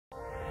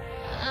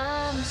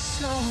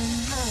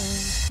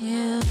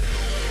Yeah.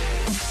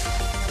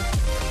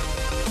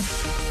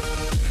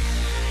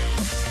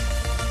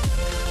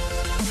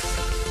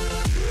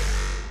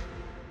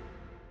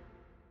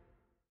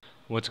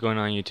 What's going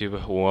on,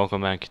 YouTube?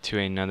 Welcome back to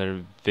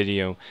another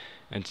video,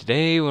 and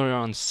today we're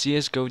on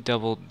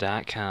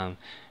CSGOdouble.com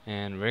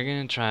and we're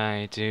gonna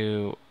try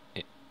to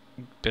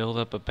build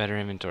up a better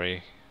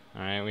inventory.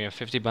 Alright, we have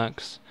 50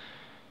 bucks.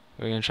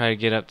 We're gonna try to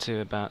get up to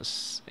about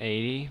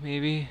 80,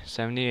 maybe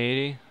 70,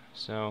 80.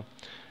 So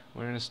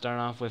we're gonna start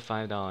off with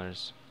 $5.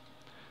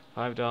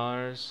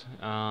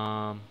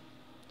 $5.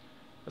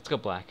 Let's go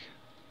black.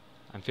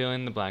 I'm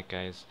feeling the black,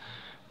 guys.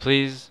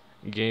 Please,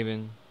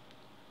 Gaben.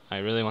 I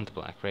really want the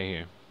black right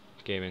here.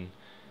 Gaben,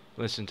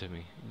 listen to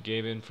me.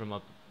 Gaben from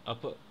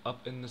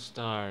up in the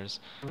stars.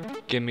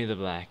 Give me the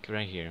black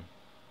right here.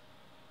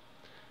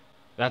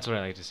 That's what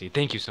I like to see.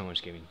 Thank you so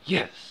much, Gaben.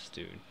 Yes,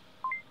 dude.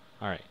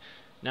 Alright,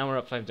 now we're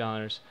up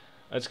 $5.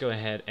 Let's go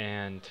ahead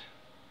and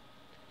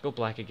go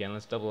black again.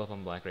 Let's double up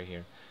on black right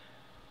here.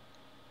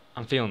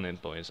 I'm feeling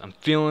it, boys. I'm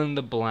feeling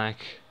the black.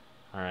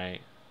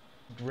 Alright.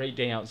 Great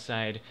day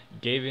outside.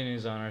 Gaben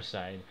is on our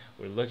side.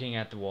 We're looking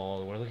at the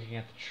wall. We're looking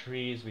at the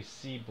trees. We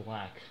see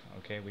black.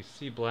 Okay, we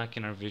see black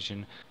in our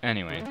vision.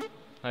 Anyway,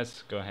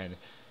 let's go ahead.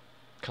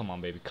 Come on,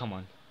 baby. Come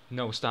on.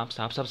 No, stop.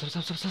 No,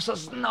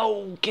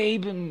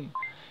 Gaben.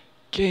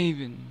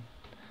 Gaben.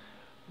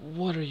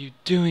 What are you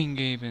doing,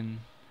 Gaben?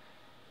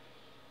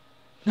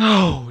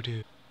 No,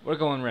 dude. We're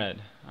going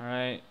red. All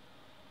right.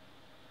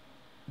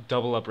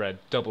 Double up red,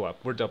 double up.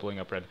 We're doubling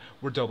up red.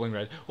 We're doubling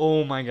red.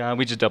 Oh my god,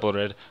 we just doubled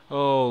red.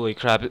 Holy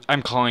crap.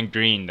 I'm calling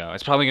green though.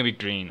 It's probably gonna be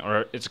green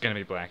or it's gonna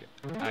be black.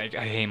 I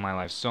hate my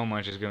life so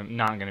much. It's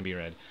not gonna be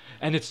red.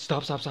 And it's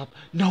stop.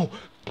 No!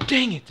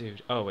 Dang it,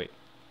 dude. Oh wait.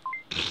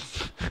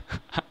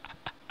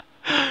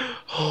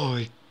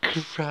 Holy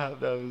crap,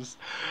 that was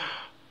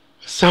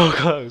so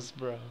close,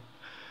 bro.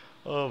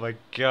 Oh my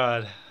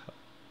god.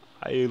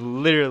 I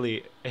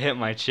literally hit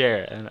my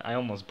chair and I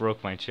almost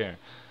broke my chair.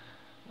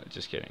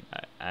 Just kidding.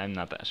 I'm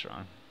not that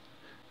strong.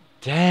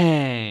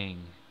 Dang.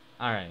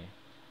 Alright.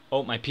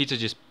 Oh, my pizza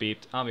just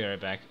beeped. I'll be right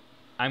back.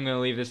 I'm gonna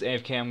leave this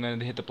AFK. I'm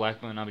gonna hit the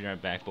black button. I'll be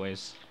right back,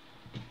 boys.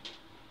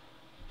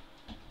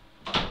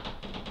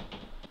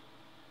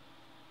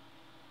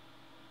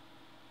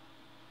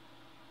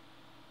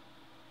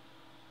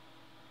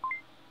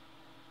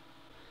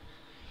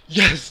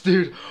 Yes,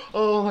 dude.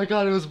 Oh my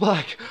god, it was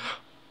black.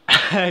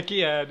 Heck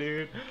yeah,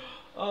 dude.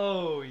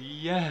 Oh,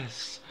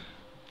 yes.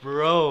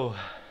 Bro.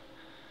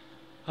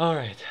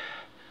 Alright.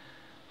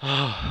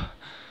 Oh.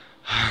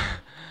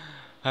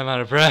 I'm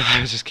out of breath.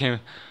 I just came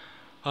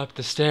up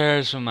the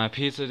stairs from my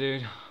pizza,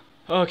 dude.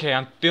 Okay,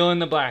 I'm feeling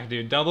the black,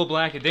 dude. Double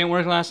black. It didn't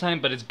work last time,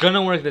 but it's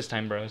gonna work this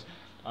time, bros.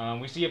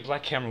 We see a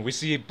black camera. We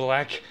see a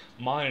black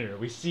monitor.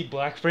 We see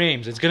black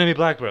frames. It's gonna be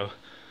black, bro.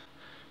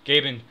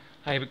 Gaben,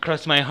 I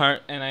cross my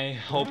heart and I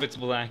hope it's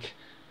black.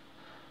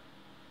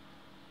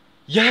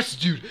 Yes,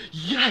 dude.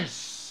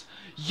 Yes.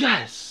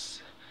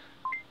 Yes.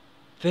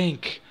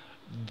 Thank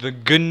the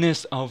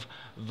goodness of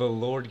the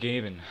Lord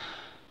Gaben.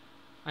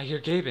 I hear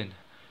Gaben.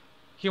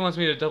 He wants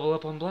me to double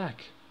up on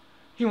black.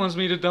 He wants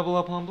me to double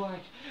up on black.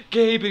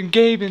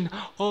 Gaben.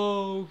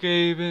 Oh,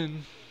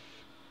 Gaben.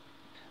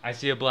 I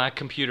see a black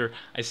computer.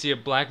 I see a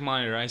black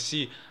monitor. I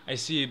see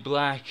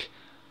black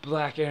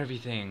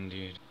everything,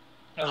 dude.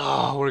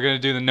 Oh, we're gonna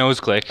do the nose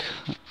click.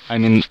 I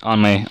mean,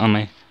 on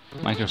my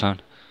microphone.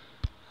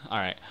 All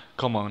right,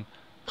 come on.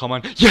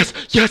 Yes,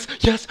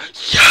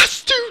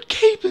 dude,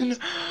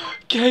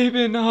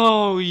 Gaben,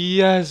 oh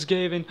yes,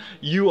 Gaben,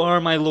 you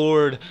are my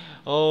lord.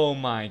 Oh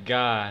my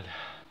god.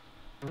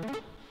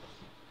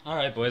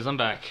 Alright, boys, I'm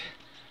back.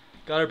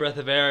 Got a breath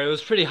of air. It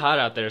was pretty hot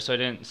out there, so I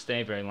didn't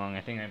stay very long.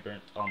 I think I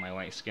burnt all my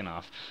white skin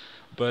off.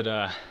 But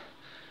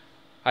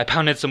I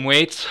pounded some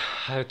weights.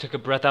 I took a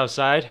breath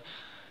outside,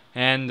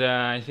 and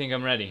I think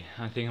I'm ready.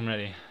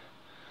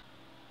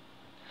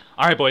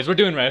 Alright, boys, we're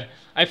doing red.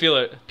 I feel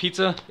it.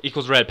 Pizza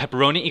equals red.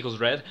 Pepperoni equals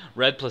red.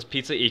 Red plus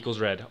pizza equals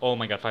red. Oh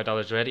my god,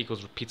 $5 red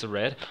equals pizza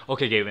red.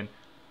 Okay, Gaben.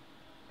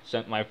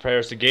 Sent my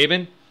prayers to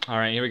Gaben.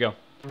 Alright, here we go.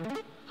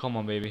 Come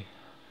on, baby.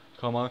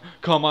 Come on.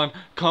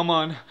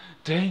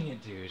 Dang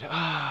it, dude.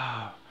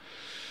 I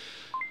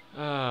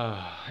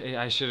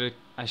should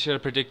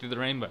have predicted the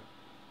rainbow.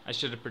 I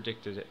should have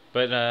predicted it.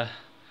 But,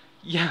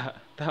 yeah,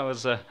 that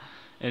was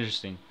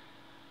interesting.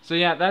 So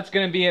yeah, that's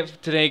gonna be it for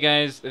today,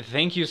 guys.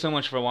 Thank you so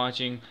much for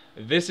watching.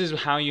 This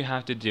is how you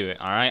have to do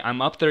it. All right,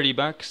 I'm up 30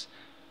 bucks.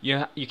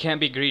 You can't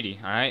be greedy.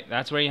 All right,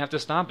 that's where you have to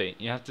stop it.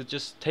 You have to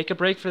just take a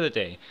break for the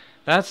day.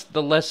 That's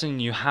the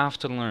lesson you have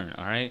to learn.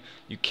 All right,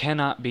 you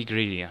cannot be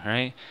greedy. All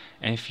right,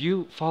 and if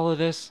you follow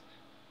this,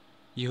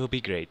 you will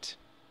be great.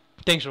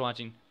 Thanks for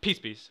watching.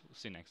 Peace. We'll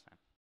see you next time.